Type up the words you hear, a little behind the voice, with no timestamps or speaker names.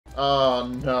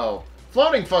Oh no.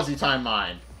 Floating fuzzy time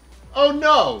mine. Oh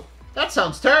no! That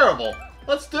sounds terrible.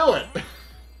 Let's do it.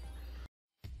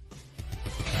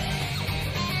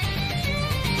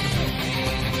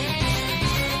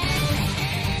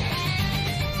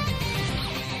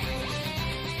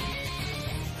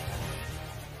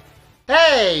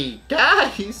 Hey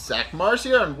guys, Zack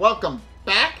here, and welcome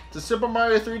back to Super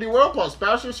Mario 3D World plus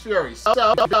Bowser's Fury.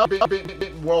 So,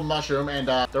 big world mushroom, and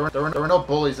there were no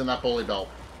bullies in that bully belt.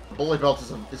 The bully belt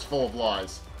is full of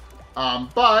lies.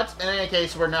 But in any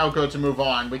case, we're now good to move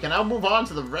on. We can now move on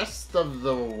to the rest of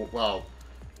the well,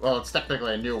 it's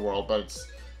technically a new world, but it's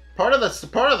part of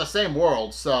the same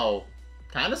world. So,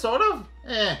 kind of, sort of,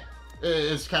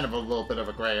 it's kind of a little bit of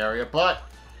a gray area, but.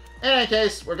 In any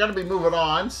case, we're gonna be moving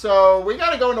on, so we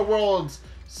gotta go into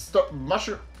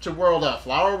mushroom to world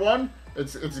flower one.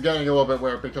 It's getting a little bit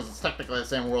weird because it's technically the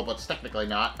same world, but it's technically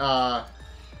not.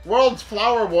 World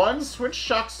flower one, Switch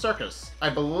Shock Circus.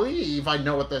 I believe I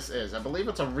know what this is. I believe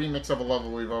it's a remix of a level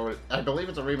we've already. I believe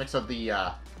it's a remix of the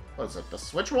what is it? The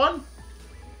Switch one?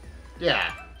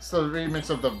 Yeah, it's the remix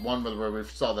of the one where we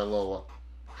saw the little.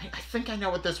 I think I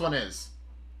know what this one is.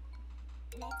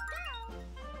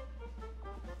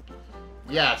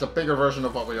 Yeah, it's a bigger version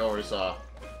of what we already saw.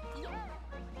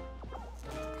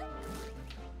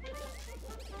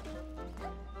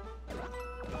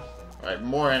 Alright,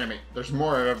 more enemy. There's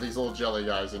more of these little jelly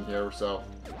guys in here, so...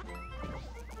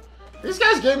 These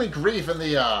guys gave me grief in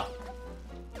the,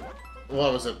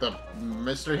 what was it? The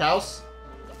mystery house?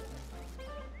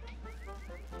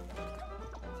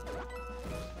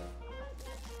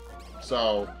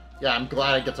 So, yeah, I'm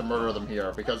glad I get to murder them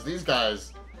here, because these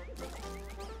guys...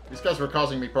 These guys were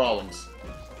causing me problems.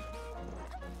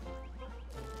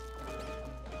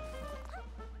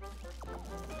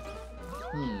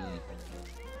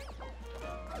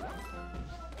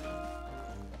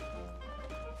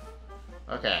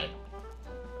 Okay.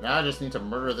 Now I just need to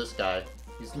murder this guy.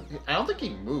 I don't think he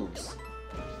moves.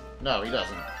 No, he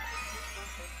doesn't.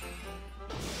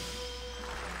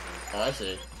 Oh, I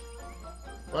see.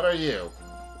 What are you?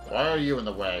 Why are you in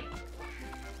the way?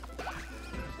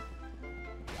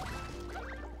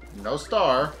 No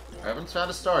star. I haven't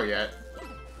found a star yet.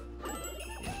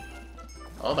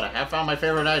 Oh, but I have found my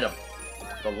favorite item.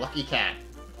 The lucky cat.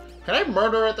 Can I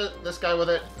murder this guy with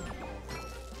it?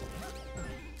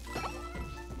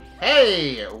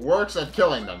 Hey! It works at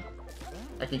killing them.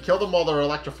 I can kill them while they're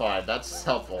electrified. That's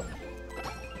helpful.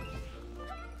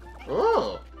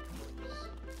 Ooh!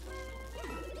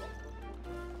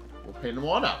 We'll pin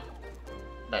one up.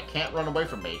 That can't run away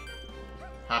from me.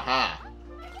 Haha.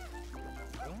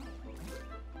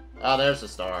 Ah, there's a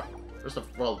star.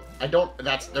 I don't,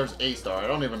 there's a star. I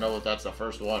don't even know if that's the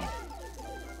first one.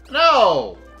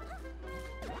 No!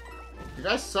 You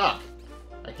guys suck.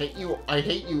 I hate you,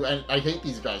 and I hate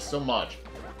these guys so much.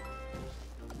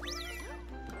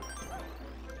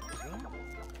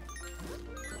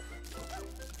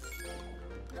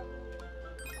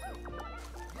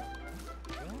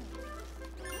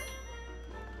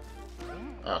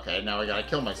 Okay, now I gotta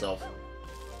kill myself.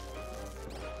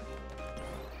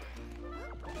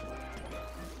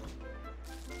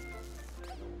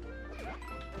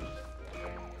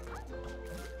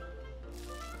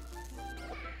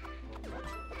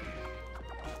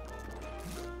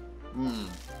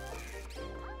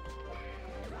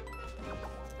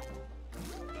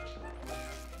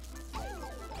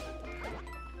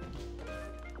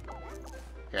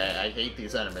 Okay, I hate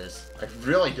these enemies. I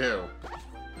really do.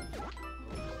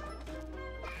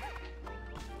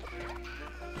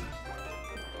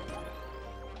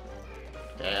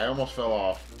 Okay, I almost fell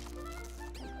off.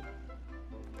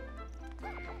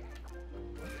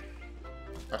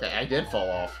 Okay, I did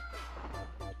fall off.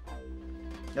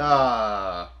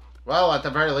 Well, at the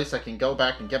very least, I can go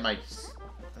back and get my...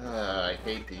 I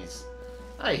hate these.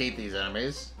 I hate these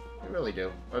enemies. I really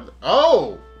do.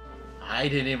 Oh! I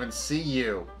didn't even see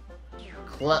you.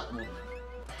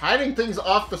 Hiding things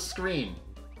off the screen.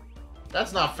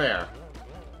 That's not fair.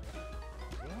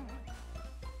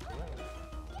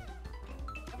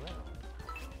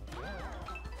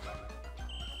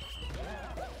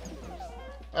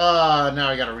 Now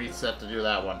I gotta reset to do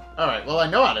that one. Alright, well I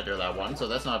know how to do that one, so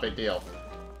that's not a big deal.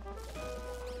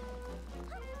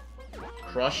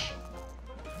 Crush.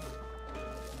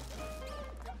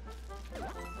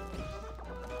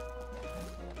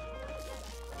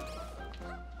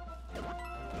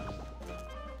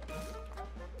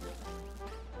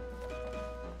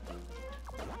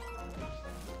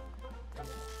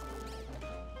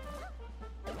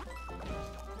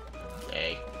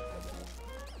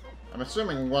 I'm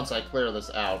assuming once I clear this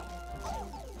out.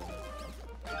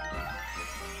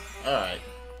 Alright.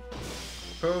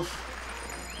 Poof.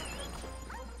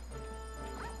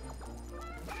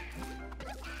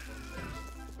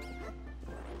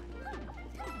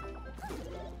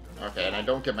 Okay, and I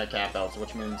don't get my cap bells,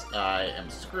 which means I am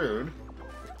screwed.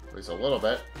 At least a little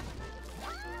bit.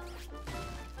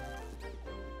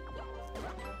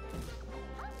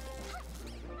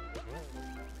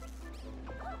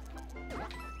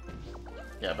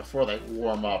 Yeah, before they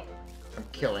warm up, I'm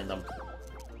killing them.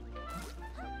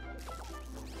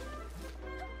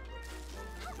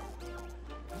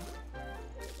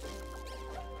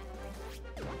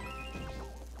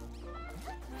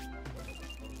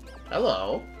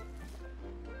 Hello.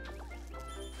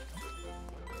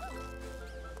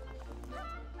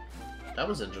 That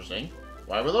was interesting.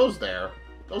 Why were those there?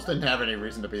 Those didn't have any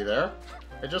reason to be there.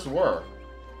 They just were.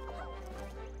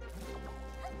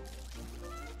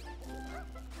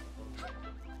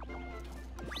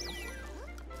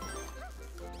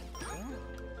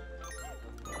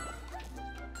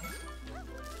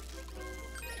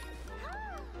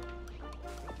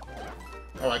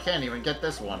 Oh, I can't even get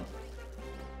this one.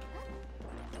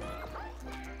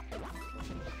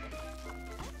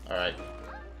 Alright.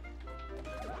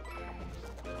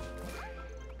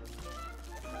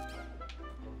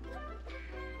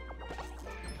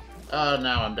 Oh,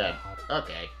 now I'm dead.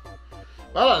 Okay.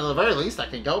 Well, at the very least, I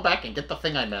can go back and get the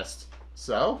thing I missed.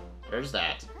 So, there's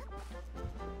that.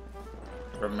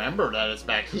 Remember that it's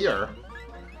back here.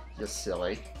 You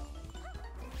silly.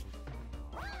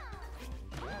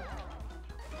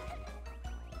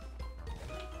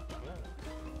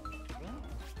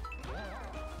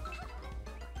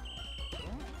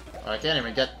 I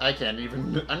can't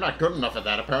even, I'm not good enough at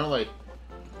that, apparently.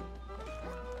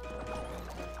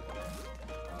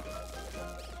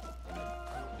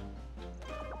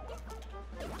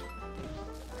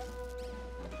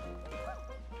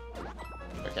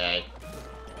 Okay.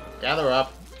 Gather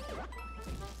up.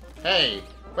 Hey!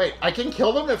 Wait, I can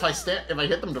kill them if I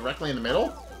hit them directly in the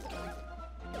middle?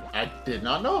 I did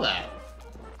not know that.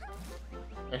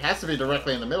 It has to be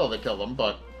directly in the middle to kill them,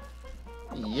 but...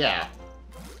 yeah.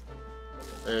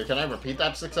 Can I repeat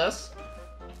that success?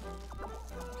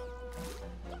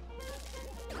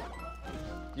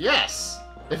 Yes!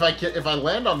 If I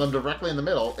land on them directly in the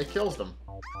middle, it kills them.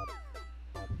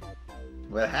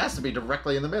 But it has to be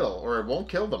directly in the middle, or it won't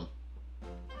kill them.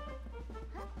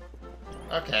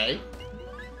 Okay.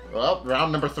 Well,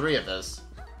 round number 3 of this.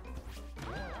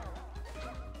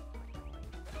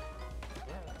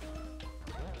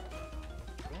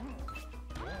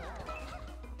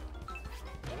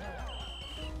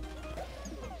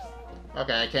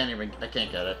 Okay, I can't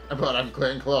get it, but I'm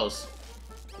getting close.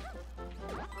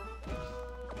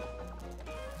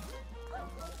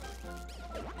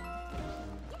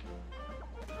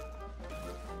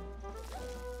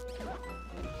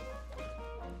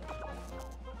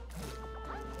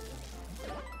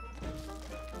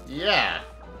 Yeah!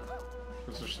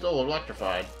 Because they're still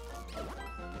electrified.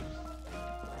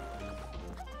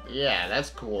 Yeah,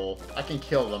 that's cool. I can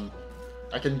kill them.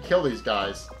 I can kill these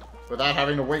guys without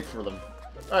having to wait for them.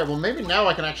 Alright, well maybe now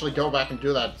I can actually go back and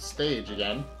do that stage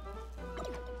again.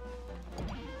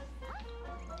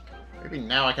 Maybe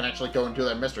now I can actually go and do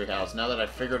that mystery house, now that I've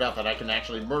figured out that I can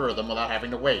actually murder them without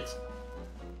having to wait.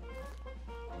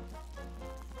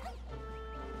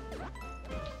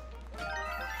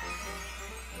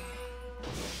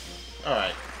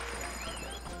 Alright.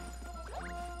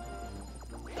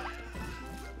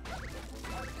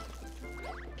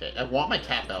 Okay, I want my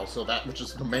cat bell, so which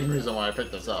is the main reason why I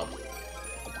picked this up.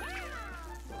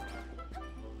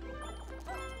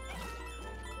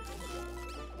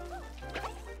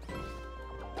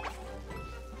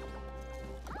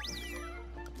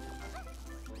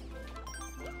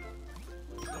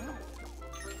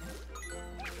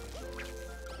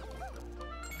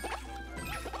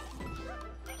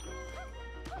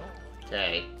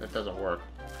 Okay, that doesn't work.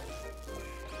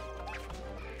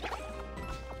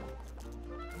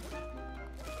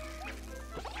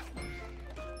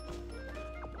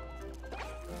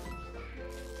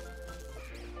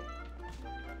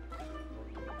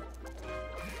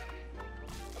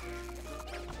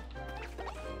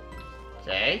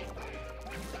 Okay.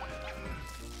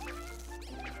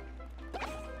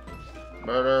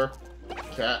 Murder.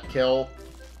 Cat kill.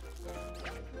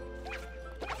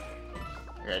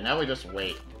 Okay, now we just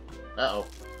wait. Uh-oh.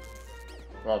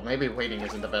 Well, maybe waiting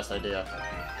isn't the best idea.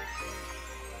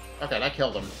 Okay, that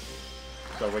killed him.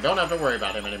 So we don't have to worry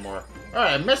about him anymore.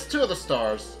 Alright, I missed 2 of the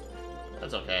stars.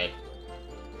 That's okay.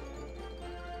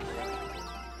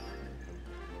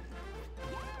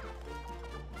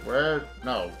 Where?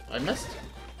 No, I missed...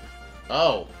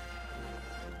 Oh.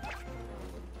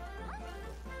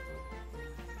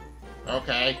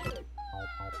 Okay.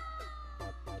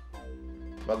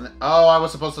 Well, oh, I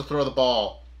was supposed to throw the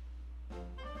ball.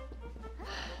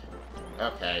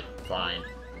 Okay, fine.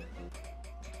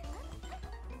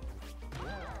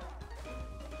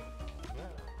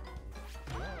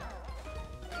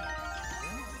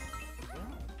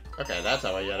 Okay, that's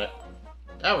how I get it.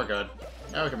 Now we're good.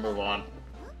 Now we can move on.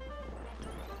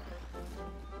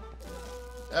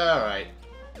 Alright.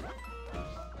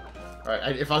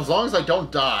 Alright, as long as I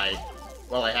don't die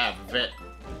while I have it.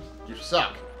 You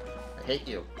suck. I hate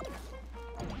you.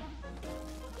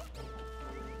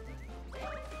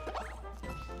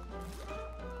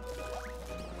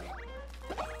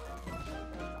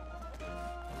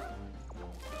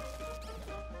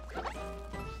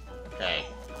 Okay.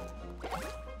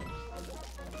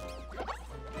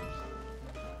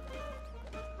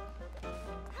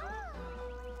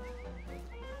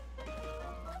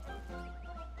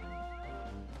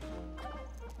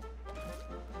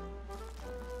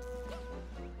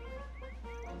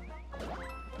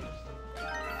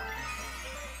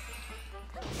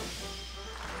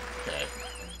 Okay.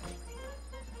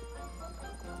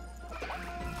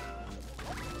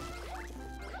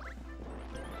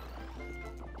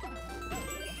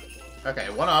 Okay,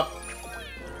 one up.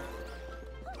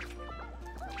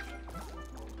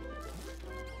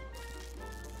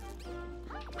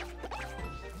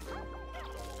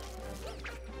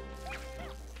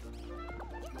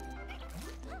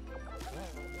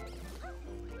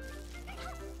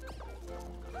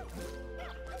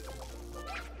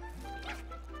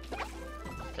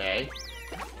 Okay.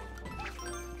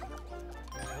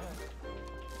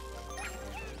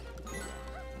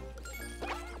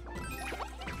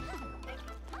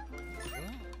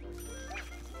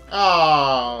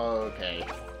 Oh, okay.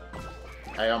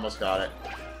 I almost got it.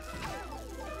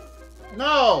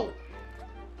 No!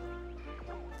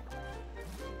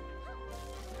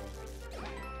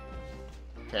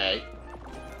 Okay.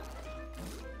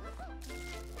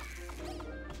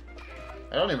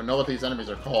 I don't even know what these enemies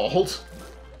are called.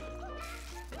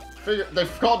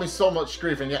 They've called me so much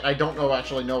grief, and yet I don't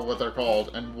actually know what they're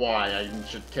called and why I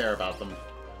should care about them.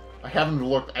 I haven't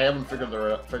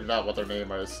figured out what their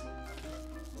name is.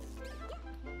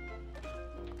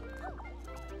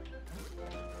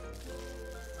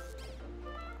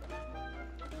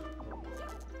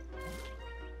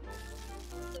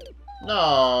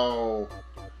 No!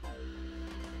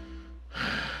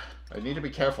 I need to be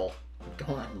careful.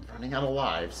 I'm running out of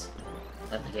lives.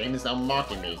 And the game is now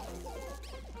mocking me.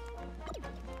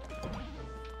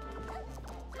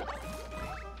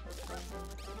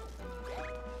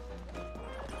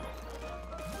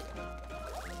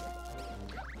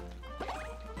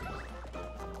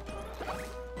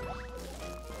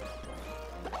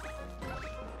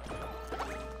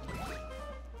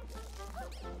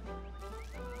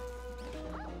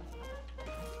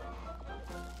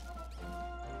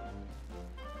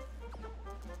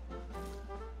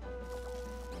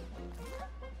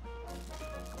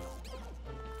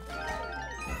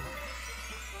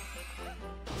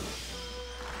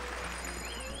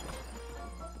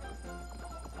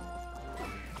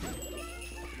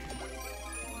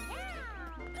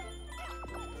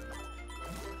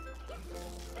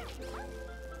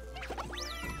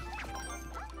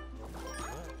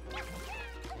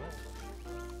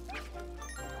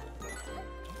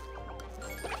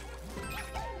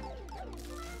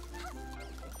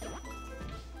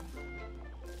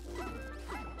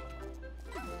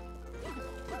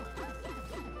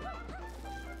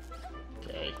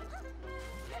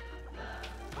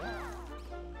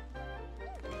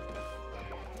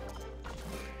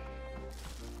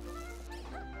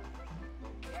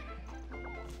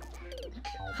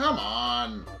 Come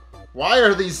on. Why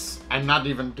are these... I'm not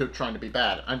even trying to be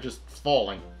bad. I'm just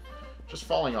falling. Just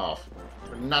falling off.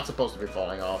 We're not supposed to be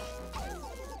falling off.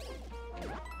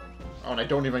 Oh, and I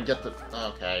don't even get the...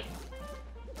 Okay.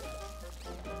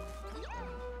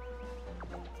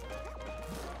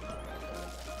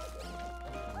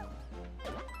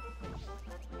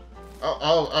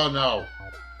 Oh no.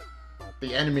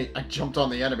 The enemy... I jumped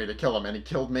on the enemy to kill him, and he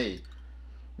killed me.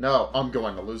 No, I'm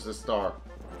going to lose this star.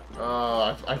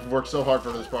 I've worked so hard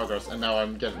for this progress, and now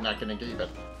I'm not gonna keep it.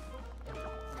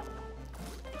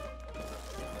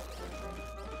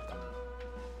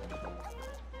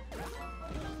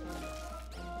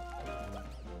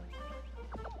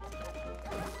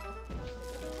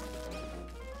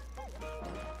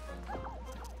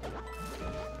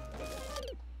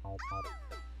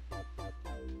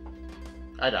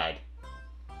 I died.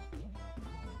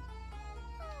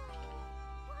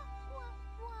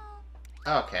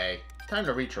 Okay, time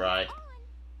to retry.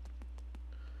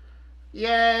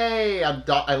 Yay!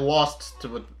 I lost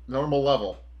to a normal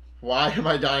level. Why am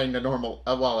I dying to normal?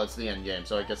 Well, it's the end game,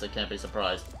 so I guess I can't be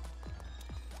surprised.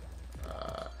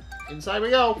 Inside we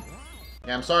go!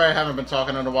 Yeah, I'm sorry I haven't been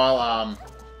talking in a while.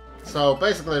 So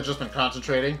basically I've just been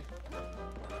concentrating.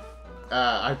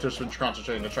 I've just been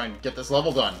concentrating to try and get this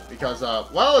level done. Because,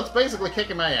 well, it's basically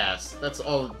kicking my ass. That's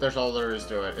all there is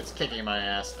to it. It's kicking my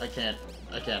ass. I can't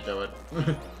do it.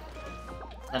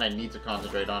 And I need to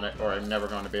concentrate on it, or I'm never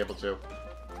going to be able to.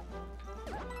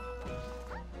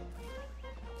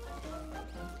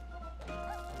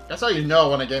 That's how you know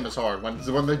when a game is hard. When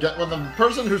the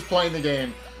person who's playing the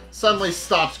game suddenly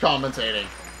stops commentating,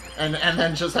 and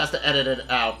then just has to edit it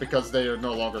out because they are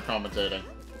no longer commentating.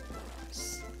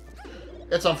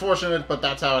 It's unfortunate, but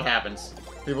that's how it happens.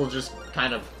 People just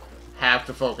kind of have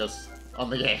to focus on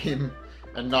the game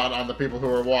and not on the people who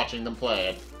are watching them play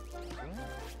it.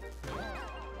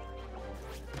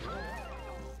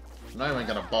 I'm not even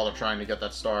gonna bother trying to get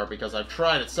that star because I've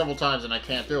tried it several times and I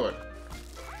can't do it.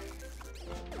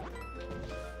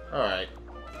 Alright.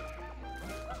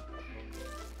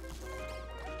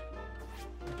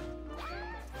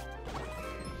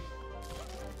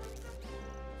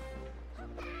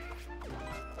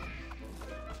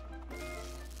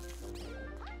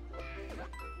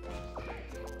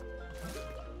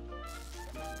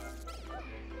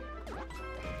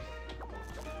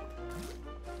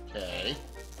 Okay.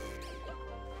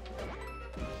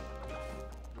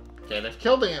 Okay, they've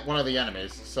killed one of the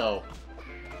enemies, so...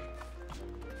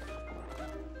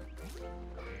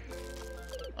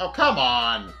 Oh, come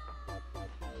on!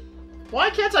 Why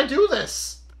can't I do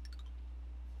this?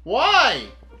 Why?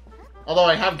 Although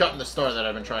I have gotten the star that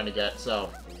I've been trying to get, so...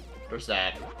 There's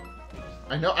that.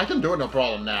 I know, I can do it no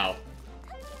problem now.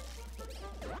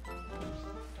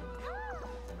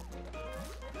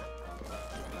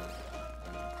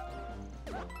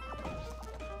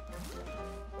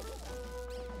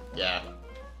 Yeah.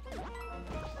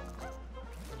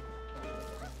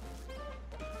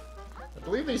 I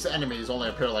believe these enemies only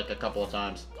appear like a couple of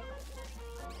times.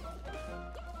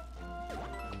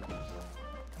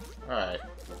 Alright.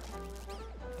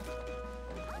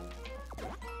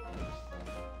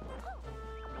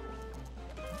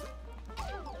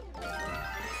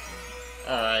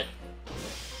 Alright.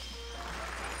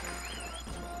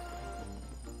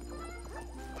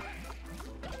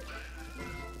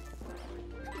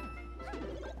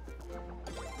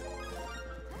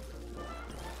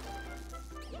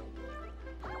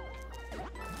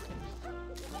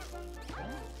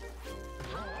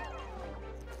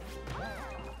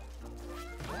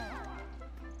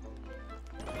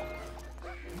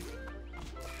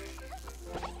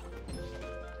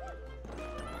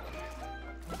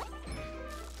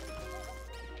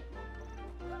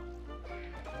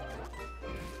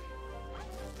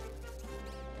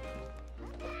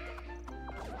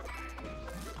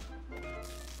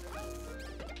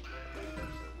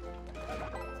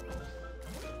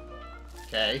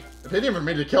 Okay. I didn't even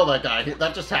mean to kill that guy.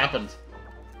 That just happened.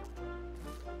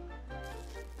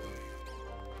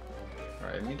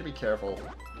 Alright, I need to be careful.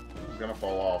 He's gonna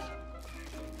fall off.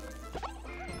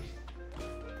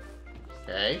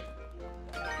 Okay.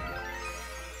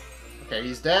 Okay,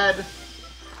 he's dead.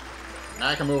 Now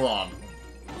I can move on.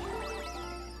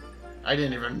 I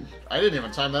didn't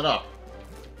even time that up.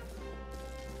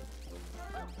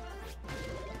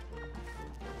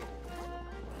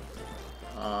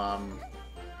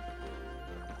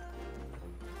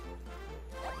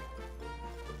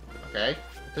 Okay,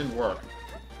 it didn't work.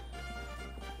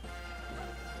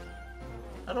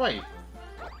 How do I...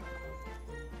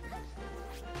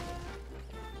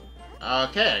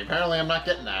 Okay, apparently I'm not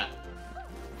getting that.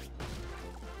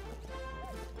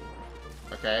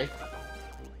 Okay.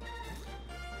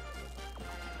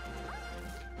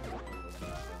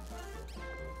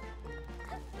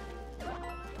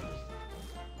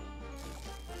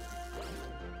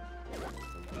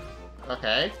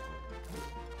 Okay.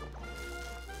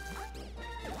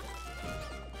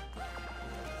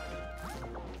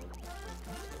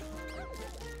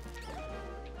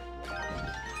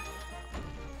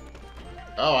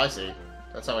 Oh, I see.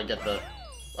 That's how I get the...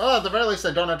 Oh, at the very least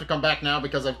I don't have to come back now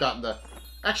because I've gotten the...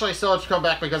 Actually, I still have to come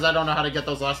back because I don't know how to get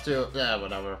those last two. Yeah,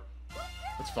 whatever.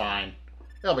 It's fine.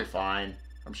 It'll be fine.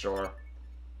 I'm sure.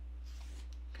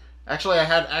 Actually, I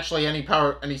had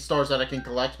any stars that I can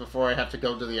collect before I have to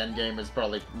go to the end game is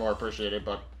probably more appreciated,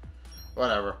 but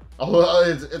whatever. Oh,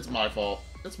 it's my fault.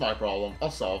 It's my problem. I'll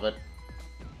solve it.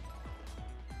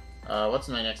 What's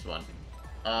my next one?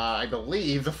 I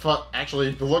believe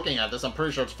actually, looking at this, I'm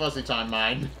pretty sure it's Fuzzy Time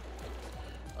Mine.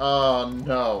 Oh,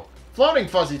 no. Floating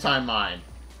Fuzzy Time Mine.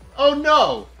 Oh,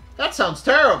 no! That sounds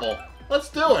terrible. Let's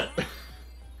do it.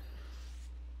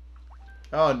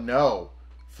 Oh no.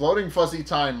 Floating fuzzy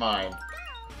time mine.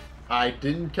 I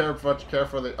didn't care for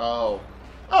the... Oh.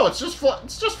 Oh, it's just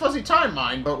fuzzy time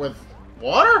mine, but with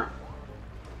water?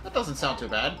 That doesn't sound too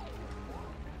bad.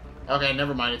 Okay,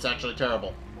 never mind. It's actually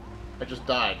terrible. I just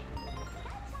died.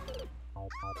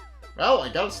 Well, I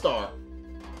got a star.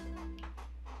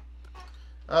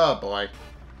 Oh boy.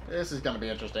 This is gonna be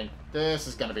interesting. This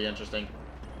is gonna be interesting.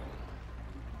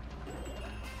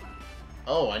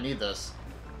 Oh, I need this.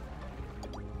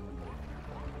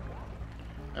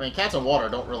 I mean, cats and water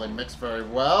don't really mix very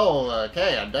well.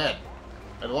 Okay, I'm dead.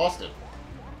 I lost it.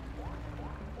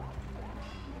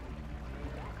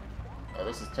 Oh,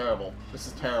 this is terrible. This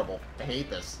is terrible. I hate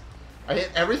this. I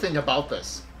hate everything about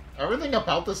this. Everything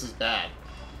about this is bad.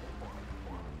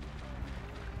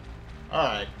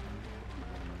 Alright.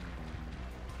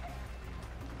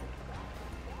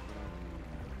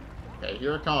 Okay,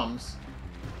 here it comes.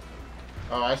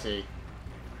 Oh, I see.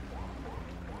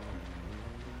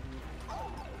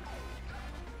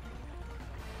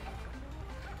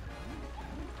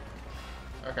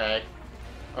 Okay.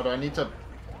 Oh, do I need to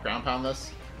ground pound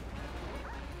this?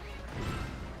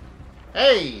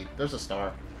 Hey! There's a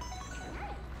star.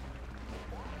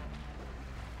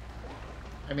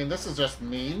 I mean, this is just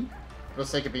mean for the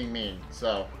sake of being mean,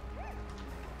 so...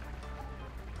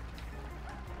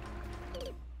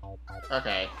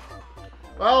 Okay.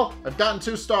 Well, I've gotten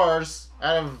 2 stars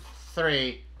out of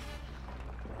 3.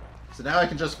 So now I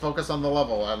can just focus on the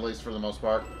level, at least for the most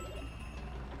part.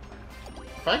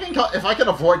 If I can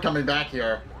avoid coming back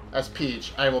here as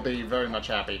Peach, I will be very much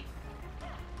happy.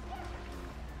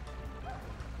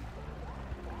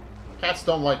 Cats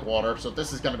don't like water, so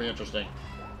this is going to be interesting.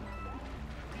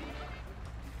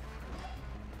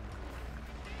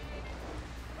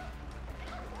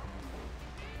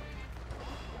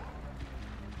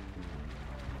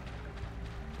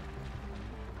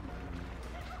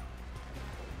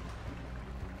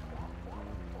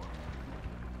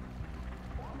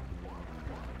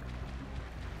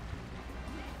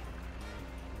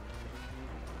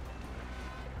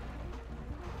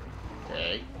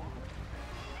 Okay.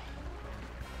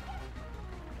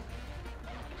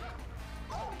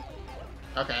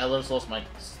 Okay, I just lost my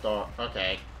star.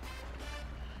 Okay.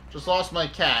 Just lost my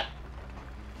cat.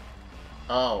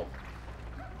 Oh.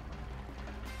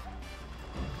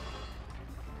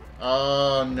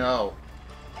 Oh, no.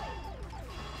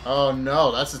 Oh,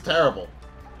 no. That's terrible.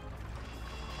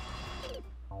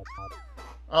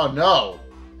 Oh, no.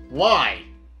 Why?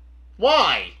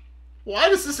 Why? Why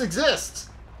does this exist?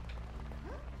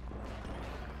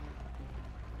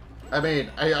 I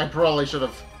mean, I probably should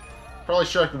have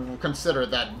considered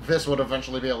that this would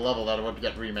eventually be a level that would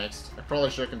get remixed. I probably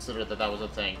should have considered that that was a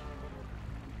thing.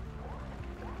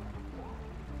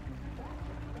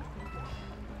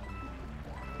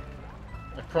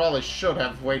 I probably should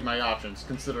have weighed my options,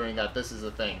 considering that this is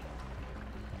a thing.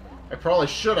 I probably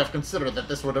should have considered that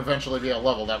this would eventually be a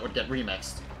level that would get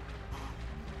remixed.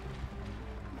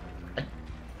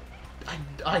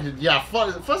 Yeah,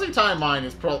 Fuzzy Time Mine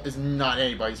is not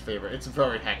anybody's favorite. It's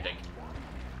very hectic.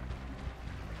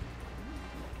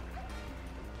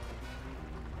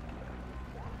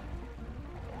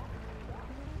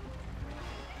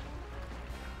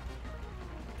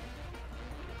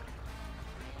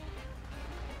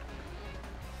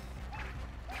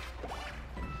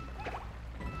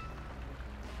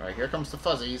 Alright, here comes the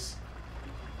fuzzies.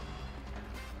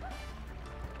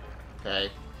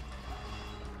 Okay.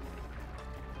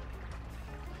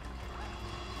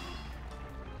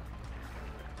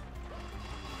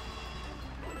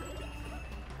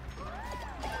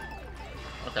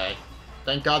 Okay.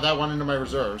 Thank God that went into my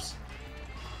reserves.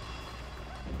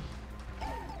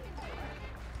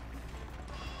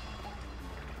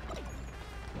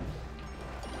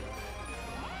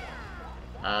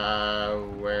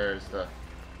 Where's the...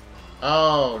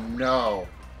 Oh, no.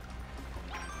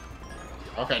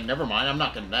 Okay, never mind. I'm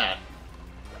not getting that.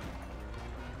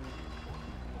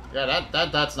 Yeah,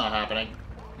 that's not happening.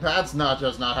 That's not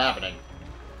just not happening.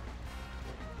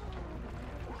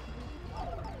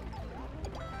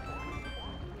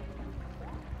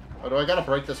 Oh, do I gotta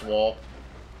break this wall?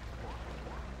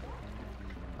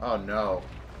 Oh, no.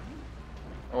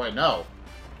 Oh, wait, no.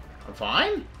 I'm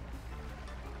fine?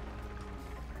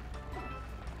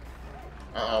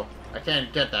 Uh-oh. I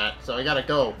can't get that, so I gotta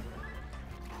go.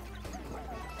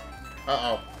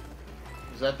 Uh-oh.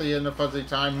 Is that the end of Fuzzy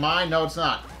Time Mine? No, it's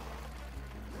not.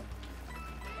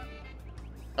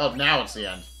 Oh, now it's the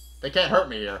end. They can't hurt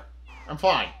me here. I'm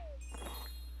fine.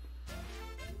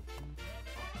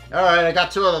 Alright, I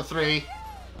got 2 out of 3.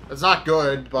 It's not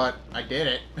good, but I did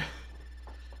it.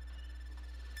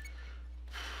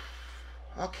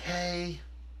 Okay.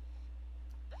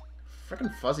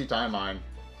 Frickin' fuzzy timeline.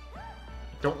 I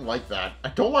don't like that. I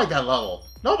don't like that level.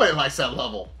 Nobody likes that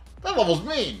level. That level's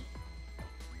mean.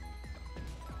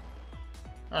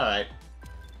 Alright.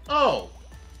 Oh!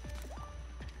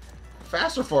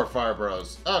 Faster for Fire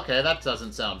Bros. Okay, that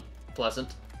doesn't sound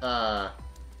pleasant. Okay,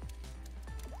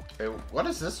 what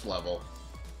is this level?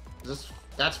 Is this...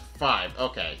 That's 5.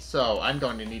 Okay, so I'm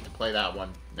going to need to play that one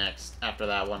next, after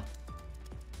that one.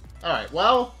 Alright,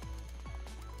 well...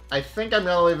 I think I'm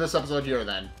going to leave this episode here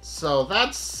then. So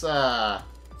that's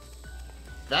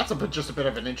just a bit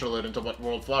of an interlude into what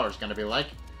World Flower is going to be like.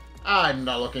 I'm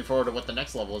not looking forward to what the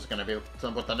next level is going to be,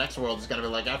 what the next world is going to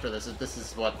be like after this. This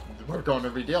is what we're going to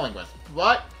be dealing with.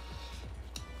 But,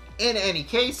 in any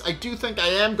case, I do think I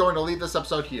am going to leave this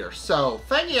episode here. So,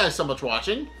 thank you guys so much for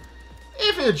watching.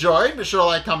 If you enjoyed, be sure to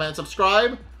like, comment, and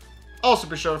subscribe. Also,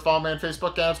 be sure to follow me on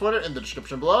Facebook and Twitter in the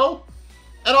description below.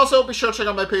 And also, be sure to check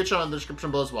out my Patreon in the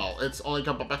description below as well. It's only a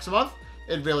couple bucks a month.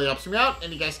 It really helps me out,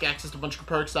 and you guys get access to a bunch of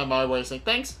perks on my way of saying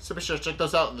thanks, so be sure to check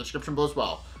those out in the description below as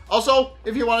well. Also,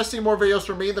 if you want to see more videos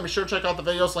from me, then be sure to check out the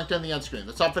videos linked in the end screen.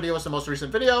 The top video is the most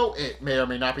recent video. It may or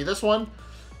may not be this one.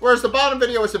 Whereas the bottom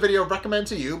video is the video recommended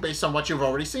to you based on what you've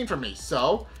already seen from me.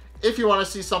 So, if you want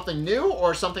to see something new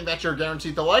or something that you're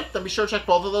guaranteed to like, then be sure to check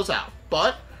both of those out.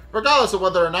 But, regardless of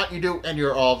whether or not you do any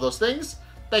or all of those things,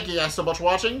 thank you guys so much for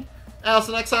watching. And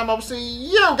until next time, I will see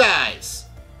you guys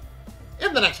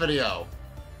in the next video.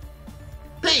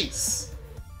 Peace!